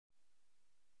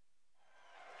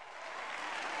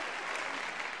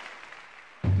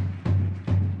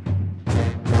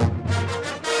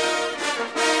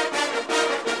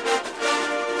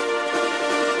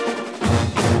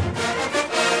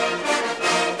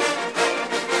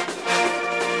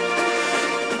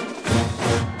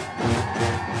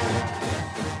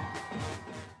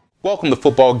Welcome to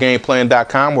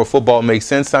footballgameplan.com, where football makes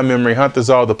sense. I'm Memory Hunters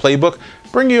all the playbook,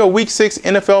 bringing you a Week 6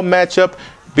 NFL matchup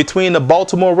between the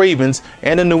Baltimore Ravens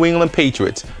and the New England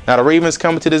Patriots. Now, the Ravens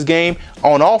coming to this game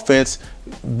on offense,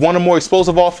 one of the more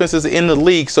explosive offenses in the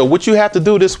league. So what you have to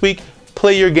do this week,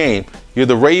 play your game. You're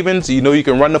the Ravens. You know you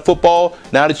can run the football.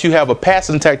 Now that you have a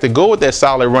passing attack to go with that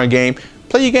solid run game,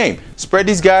 play your game. Spread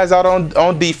these guys out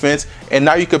on defense, and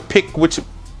now you can pick which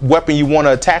weapon you want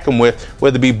to attack them with,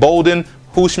 whether it be Bolden,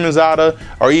 Hushmanzada,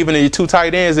 or even your two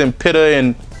tight ends in Pitta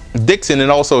and Dixon,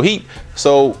 and also Heap.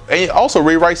 So, and also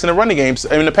Ray Rice in the running games,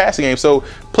 in the passing game. So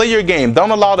play your game.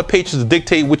 Don't allow the Patriots to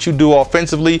dictate what you do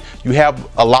offensively. You have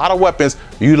a lot of weapons.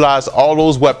 Utilize all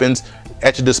those weapons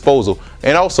at your disposal.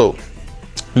 And also,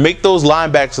 make those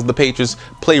linebackers of the Patriots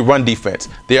play run defense.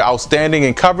 They're outstanding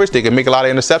in coverage. They can make a lot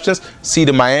of interceptions. See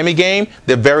the Miami game.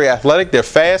 They're very athletic. They're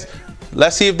fast.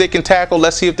 Let's see if they can tackle.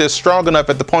 Let's see if they're strong enough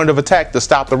at the point of attack to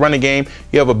stop the running game.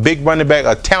 You have a big running back,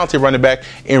 a talented running back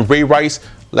in Ray Rice.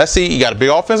 Let's see, you got a big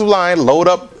offensive line, load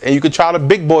up, and you can try to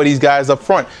big boy these guys up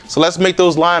front. So let's make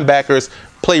those linebackers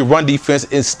play run defense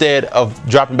instead of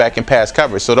dropping back in pass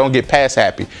coverage. So don't get pass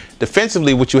happy.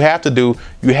 Defensively, what you have to do,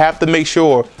 you have to make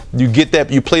sure you get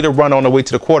that, you play the run on the way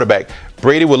to the quarterback.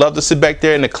 Brady would love to sit back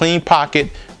there in a clean pocket,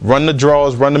 run the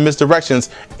draws, run the misdirections,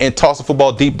 and toss the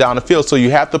football deep down the field. So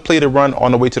you have to play the run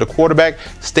on the way to the quarterback,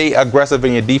 stay aggressive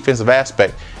in your defensive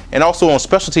aspect. And also on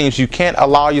special teams, you can't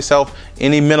allow yourself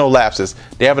any mental lapses.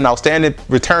 They have an outstanding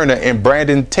returner in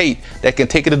Brandon Tate that can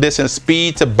take it a distance,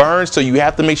 speed to burn, so you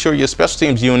have to make sure your special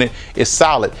teams unit is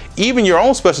solid. Even your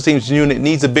own special teams unit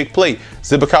needs a big play.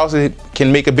 Zibikowski can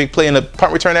make a big play in the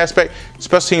punt return aspect.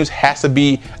 Special teams has to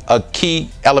be a key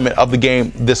element of the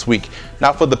game this week.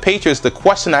 Now for the Patriots, the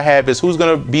question I have is who's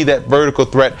going to be that vertical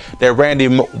threat that Randy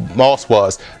Moss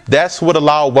was. That's what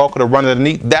allowed Welker to run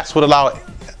underneath. That's what allowed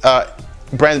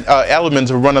Edelman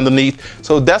to run underneath.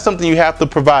 So that's something you have to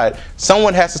provide.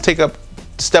 Someone has to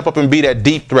step up and be that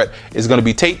deep threat. Is it going to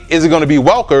be Tate? Is it going to be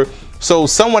Welker? So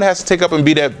someone has to step up and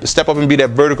be that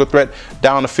vertical threat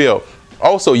down the field.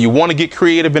 Also, you want to get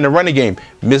creative in the running game.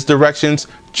 Misdirections,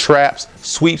 traps,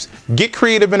 sweeps. Get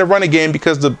creative in the running game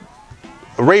because the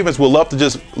Ravens will love to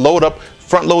just load up,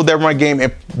 front load that run game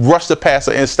and rush the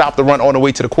passer and stop the run on the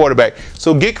way to the quarterback.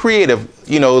 So get creative.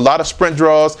 You know, a lot of sprint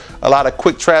draws, a lot of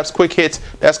quick traps, quick hits.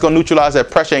 That's going to neutralize that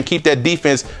pressure and keep that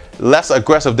defense less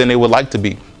aggressive than they would like to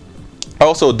be.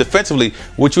 Also, defensively,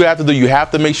 what you have to do, you have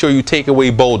to make sure you take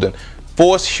away Bolden.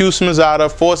 Force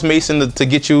Hushmanzada, force Mason to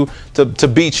get you, to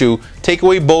beat you. Take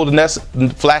away Bolden. That's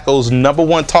Flacco's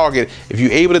 #1 target. If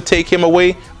you're able to take him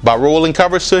away by rolling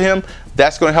coverage to him,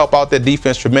 that's going to help out that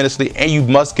defense tremendously, and you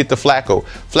must get to Flacco.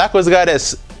 Flacco is a guy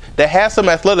that has some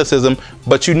athleticism,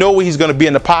 but you know where he's going to be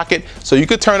in the pocket, so you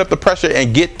could turn up the pressure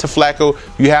and get to Flacco.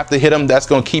 You have to hit him. That's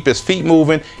going to keep his feet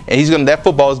moving, and that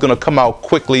football is going to come out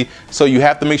quickly, so you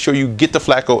have to make sure you get to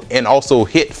Flacco and also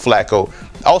hit Flacco.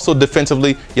 Also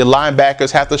defensively, your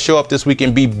linebackers have to show up this week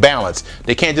and be balanced.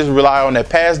 They can't just rely on that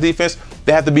pass defense.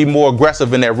 They have to be more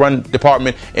aggressive in that run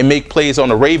department and make plays on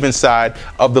the Ravens side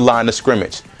of the line of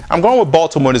scrimmage. I'm going with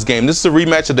Baltimore in this game. This is a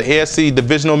rematch of the AFC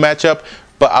divisional matchup,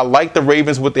 but I like the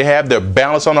Ravens, what they have. They're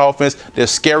balanced on offense. They're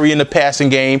scary in the passing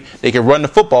game. They can run the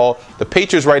football. The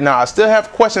Patriots right now, I still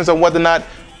have questions on whether or not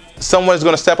someone's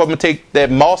going to step up and take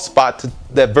that Moss spot, to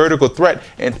that vertical threat,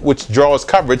 and which draws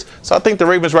coverage. So I think the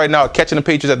Ravens right now are catching the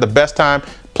Patriots at the best time.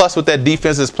 Plus, with that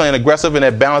defense is playing aggressive and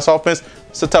that balanced offense,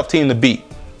 it's a tough team to beat.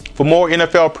 For more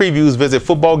NFL previews, visit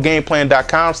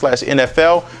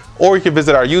footballgameplan.com/NFL, or you can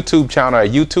visit our YouTube channel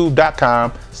at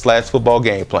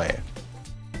youtube.com/footballgameplan.